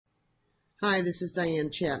Hi, this is Diane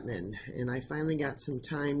Chapman, and I finally got some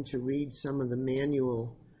time to read some of the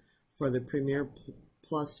manual for the Premiere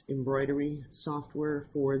Plus embroidery software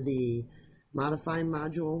for the Modify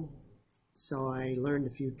module. So I learned a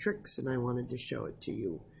few tricks and I wanted to show it to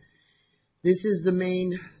you. This is the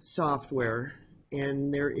main software,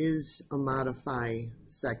 and there is a Modify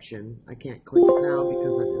section. I can't click it now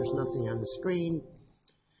because there's nothing on the screen.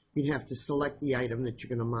 You'd have to select the item that you're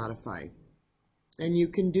going to modify. And you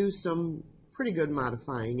can do some pretty good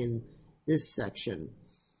modifying in this section.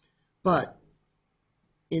 But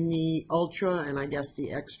in the Ultra and I guess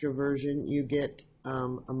the Extra version, you get a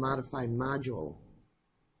Modify module.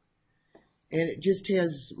 And it just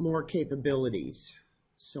has more capabilities.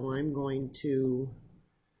 So I'm going to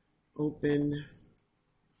open,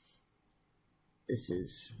 this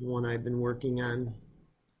is one I've been working on.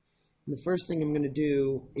 And the first thing I'm going to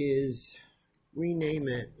do is rename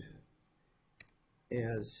it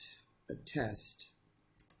as a test.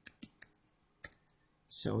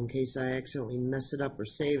 So in case I accidentally mess it up or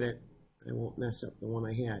save it, I won't mess up the one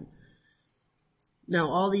I had. Now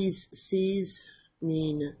all these C's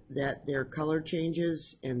mean that they're color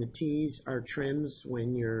changes, and the T's are trims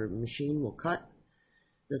when your machine will cut.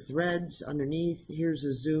 The threads underneath, here's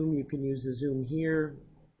a zoom. You can use the zoom here,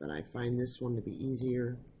 but I find this one to be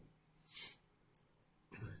easier.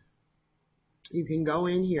 You can go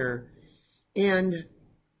in here and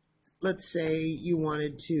let's say you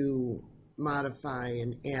wanted to modify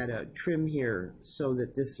and add a trim here so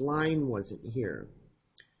that this line wasn't here.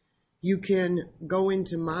 You can go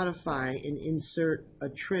into Modify and insert a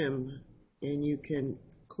trim, and you can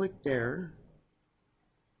click there.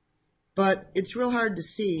 But it's real hard to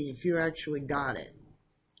see if you actually got it.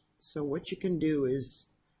 So what you can do is,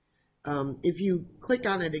 if you click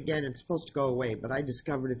on it again, it's supposed to go away, but I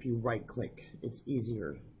discovered if you right click, it's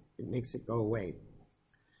easier. It makes it go away.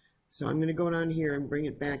 So I'm going to go down here and bring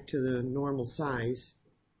it back to the normal size.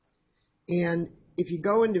 And if you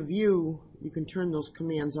go into View, you can turn those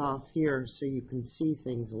commands off here so you can see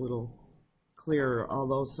things a little clearer,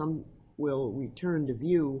 although some will return to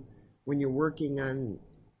view when you're working on,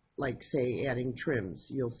 like, say, adding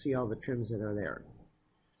trims. You'll see all the trims that are there.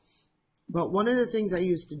 But one of the things I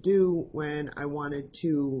used to do when I wanted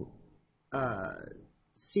to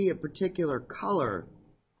see a particular color,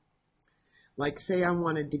 like say I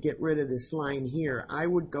wanted to get rid of this line here, I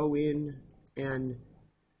would go in and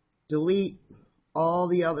delete all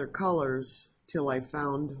the other colors till I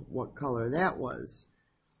found what color that was.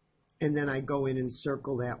 And then I go in and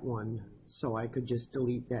circle that one so I could just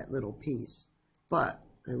delete that little piece. But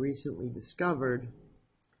I recently discovered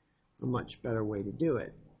a much better way to do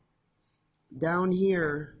it. Down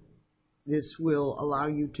here, this will allow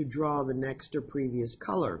you to draw the next or previous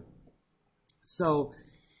color. So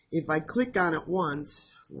if I click on it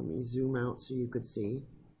once, let me zoom out so you could see,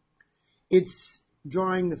 it's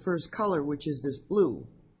drawing the first color, which is this blue.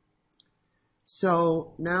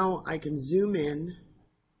 So now I can zoom in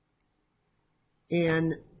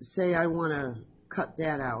and say I want to cut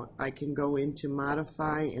that out. I can go into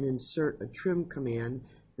Modify and insert a trim command.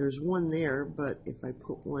 There's one there, but if I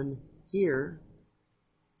put one here,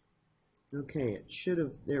 okay, it should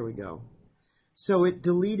have, there we go. So it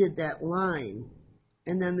deleted that line.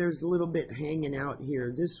 And then there's a little bit hanging out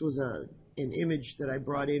here. This was an image that I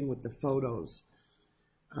brought in with the photos,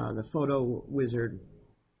 the photo wizard.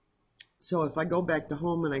 So if I go back to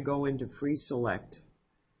home and I go into free select,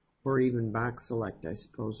 or even box select, I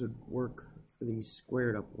suppose would work for these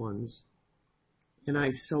squared up ones, and I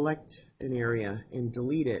select an area and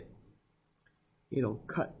delete it, it'll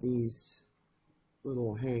cut these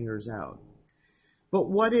little hangers out. But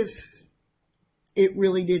what if it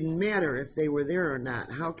really didn't matter if they were there or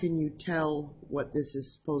not? How can you tell what this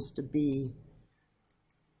is supposed to be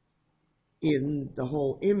in the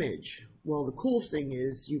whole image? Well, the cool thing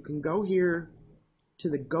is you can go here to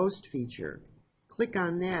the ghost feature, click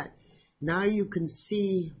on that. Now you can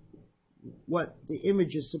see what the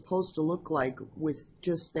image is supposed to look like with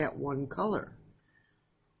just that one color.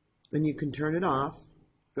 And you can turn it off,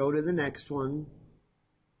 go to the next one.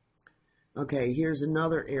 Okay, here's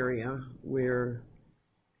another area where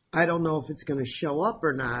I don't know if it's going to show up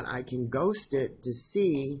or not. I can ghost it to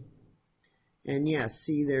see, and yes,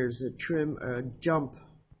 see there's a trim, a jump.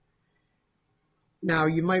 Now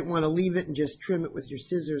you might want to leave it and just trim it with your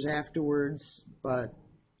scissors afterwards, but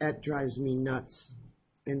that drives me nuts.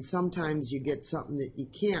 And sometimes you get something that you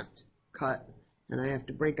can't cut, and I have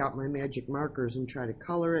to break out my magic markers and try to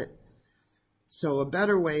color it. So a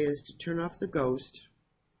better way is to turn off the ghost.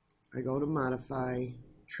 I go to Modify,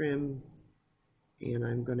 Trim, and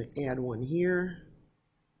I'm going to add one here.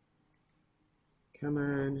 Come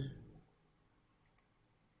on.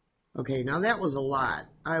 Okay, now that was a lot.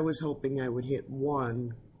 I was hoping I would hit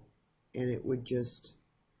one and it would just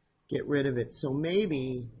get rid of it. So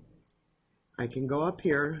maybe I can go up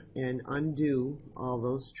here and undo all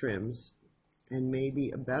those trims, and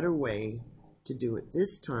maybe a better way to do it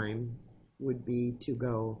this time would be to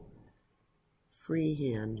go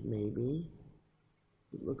freehand maybe.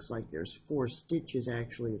 It looks like there's 4 stitches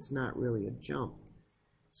actually. It's not really a jump.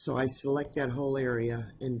 So I select that whole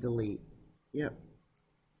area and delete. Yep.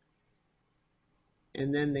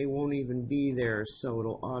 And then they won't even be there, so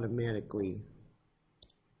it'll automatically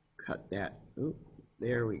cut that. Oop,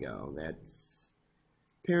 there we go. That's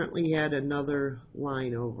apparently had another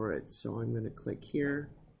line over it, so I'm going to click here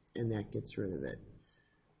and that gets rid of it.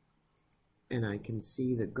 And I can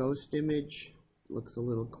see the ghost image looks a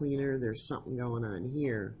little cleaner. There's something going on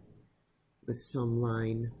here with some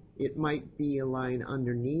line. It might be a line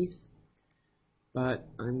underneath, but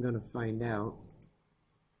I'm going to find out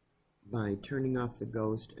by turning off the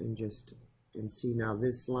ghost and see now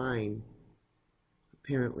this line.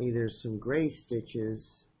 Apparently there's some gray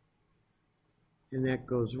stitches and that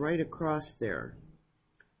goes right across there,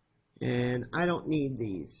 and I don't need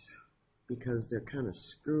these because they're kind of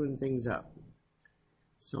screwing things up.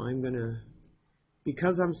 So I'm gonna,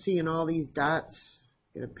 because I'm seeing all these dots,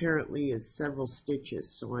 it apparently is several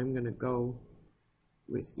stitches, so I'm gonna go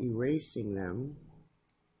with erasing them.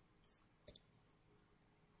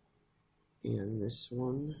 And this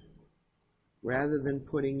one, rather than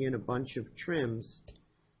putting in a bunch of trims,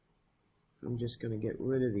 I'm just going to get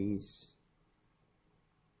rid of these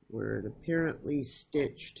where it apparently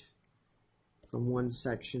stitched from one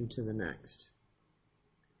section to the next.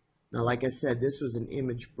 Now, like I said, this was an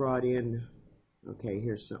image brought in. Okay,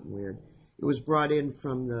 here's something weird. It was brought in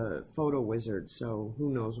from the Photo Wizard, so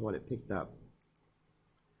who knows what it picked up.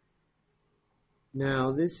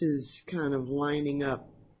 Now, this is kind of lining up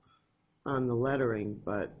on the lettering,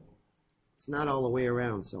 but it's not all the way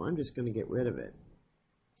around, so I'm just going to get rid of it.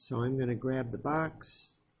 So I'm going to grab the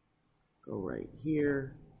box, go right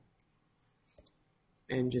here,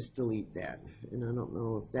 and just delete that. And I don't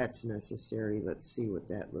know if that's necessary. Let's see what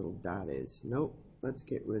that little dot is. Nope, let's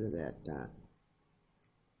get rid of that dot.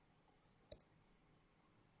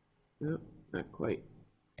 Nope, not quite.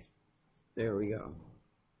 There we go.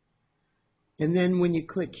 And then when you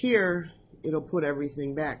click here, it'll put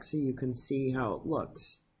everything back so you can see how it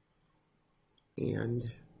looks. And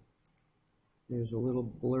there's a little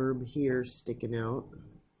blurb here sticking out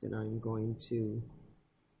that I'm going to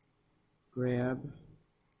grab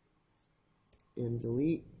and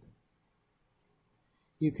delete.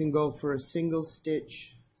 You can go for a single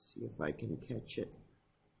stitch. See if I can catch it.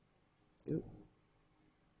 Oop.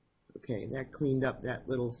 Okay, that cleaned up that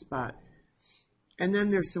little spot. And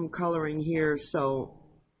then there's some coloring here, so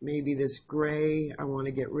maybe this gray I want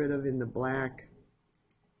to get rid of in the black,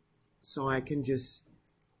 so I can just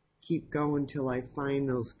keep going till I find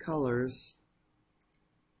those colors.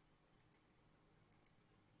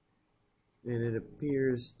 And it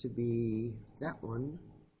appears to be that one.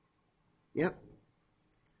 Yep.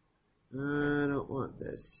 I don't want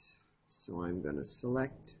this, so I'm going to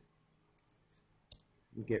select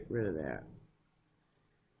and get rid of that.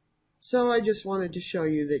 So I just wanted to show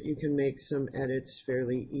you that you can make some edits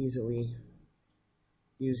fairly easily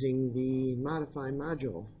using the Modify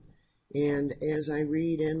module. And as I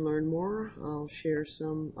read and learn more, I'll share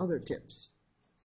some other tips.